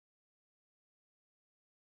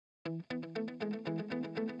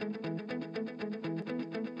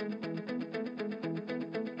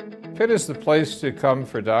Pitt is the place to come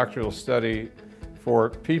for doctoral study for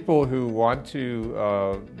people who want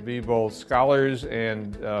to be both scholars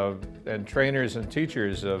and trainers and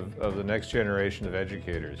teachers of the next generation of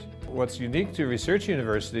educators. What's unique to research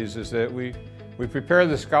universities is that we prepare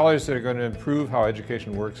the scholars that are going to improve how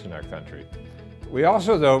education works in our country. We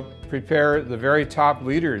also, though, prepare the very top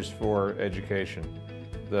leaders for education.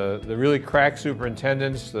 The really crack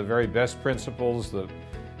superintendents, the very best principals, the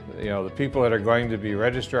people that are going to be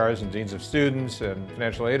registrars and deans of students and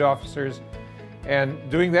financial aid officers. And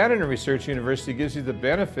doing that in a research university gives you the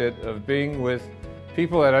benefit of being with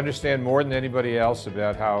people that understand more than anybody else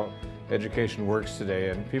about how education works today,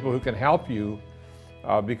 and people who can help you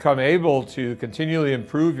become able to continually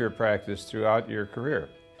improve your practice throughout your career.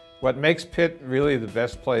 What makes Pitt really the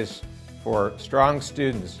best place for strong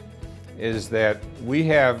students is that we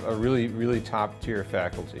have a really top-tier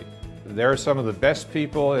faculty. They're some of the best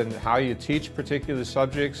people in how you teach particular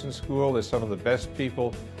subjects in school. They're some of the best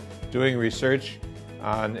people doing research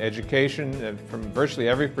on education from virtually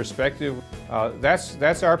every perspective.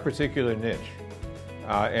 That's our particular niche,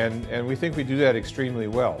 and we think we do that extremely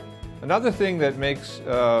well. Another thing that makes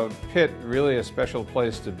Pitt really a special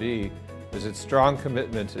place to be is its strong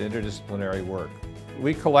commitment to interdisciplinary work.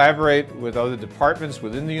 We collaborate with other departments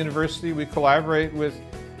within the university. We collaborate with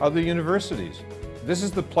other universities. This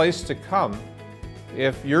is the place to come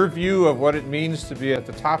if your view of what it means to be at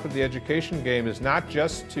the top of the education game is not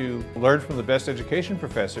just to learn from the best education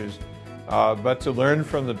professors, but to learn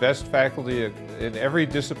from the best faculty in every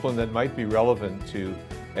discipline that might be relevant to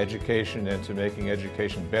education and to making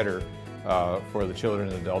education better for the children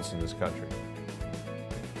and adults in this country.